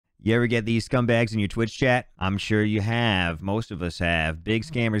You ever get these scumbags in your Twitch chat? I'm sure you have. Most of us have.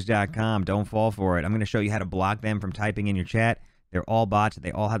 Bigscammers.com. Don't fall for it. I'm going to show you how to block them from typing in your chat. They're all bots.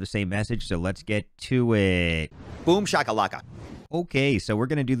 They all have the same message, so let's get to it. Boom shakalaka. Okay, so we're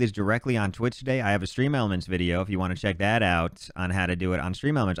going to do this directly on Twitch today. I have a Stream Elements video if you want to check that out on how to do it on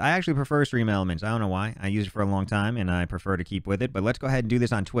Stream Elements. I actually prefer Stream Elements. I don't know why. I use it for a long time, and I prefer to keep with it. But let's go ahead and do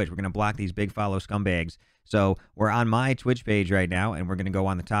this on Twitch. We're going to block these big follow scumbags. So we're on my Twitch page right now, and we're going to go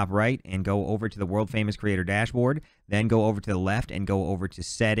on the top right and go over to the World Famous Creator Dashboard. Then go over to the left and go over to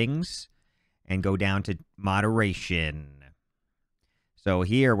Settings and go down to Moderation. So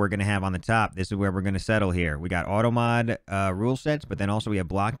here we're going to have on the top, this is where we're going to settle here. We got automod rule sets, but then also we have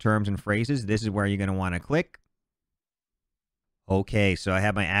block terms and phrases. This is where you're going to want to click. Okay, so I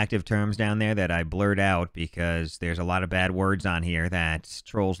have my active terms down there that I blurred out because there's a lot of bad words on here that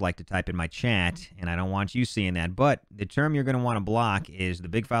trolls like to type in my chat, and I don't want you seeing that. But the term you're going to want to block is the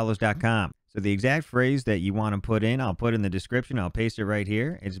bigfollows.com. So the exact phrase that you want to put in, I'll put in the description. I'll paste it right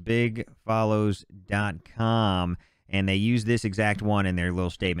here. It's bigfollows.com. And they use this exact one in their little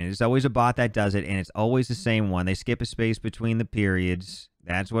statement. It's always a bot that does it, and it's always the same one. They skip a space between the periods.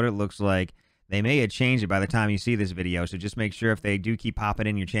 That's what it looks like. They may have changed it by the time you see this video, so just make sure if they do keep popping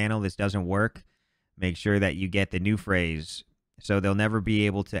in your channel, this doesn't work, make sure that you get the new phrase. So they'll never be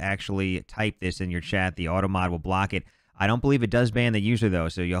able to actually type this in your chat. The automod will block it. I don't believe it does ban the user, though,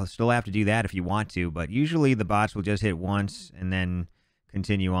 so you'll still have to do that if you want to. But usually the bots will just hit once and then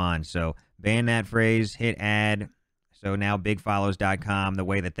continue on. So ban that phrase, hit add. So now bigfollows.com, the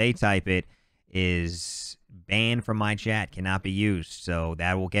way that they type it is banned from my chat, cannot be used. So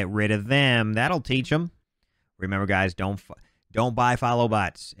that will get rid of them. That'll teach them. Remember, guys, don't buy follow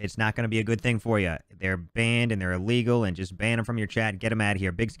bots. It's not going to be a good thing for you. They're banned and they're illegal, and just ban them from your chat. Get them out of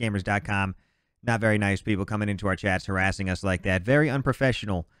here. Bigscammers.com. Not very nice people coming into our chats harassing us like that. Very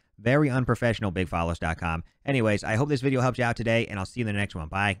unprofessional. Very unprofessional, bigfollows.com. Anyways, I hope this video helped you out today, and I'll see you in the next one.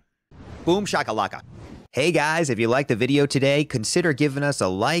 Bye. Boom shakalaka. Hey guys, if you liked the video today, consider giving us a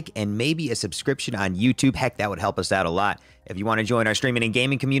like and maybe a subscription on YouTube. Heck, that would help us out a lot. If you want to join our streaming and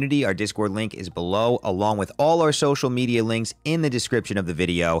gaming community, our Discord link is below, along with all our social media links in the description of the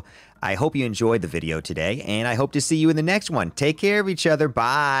video. I hope you enjoyed the video today, and I hope to see you in the next one. Take care of each other.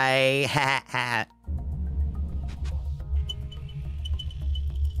 Bye.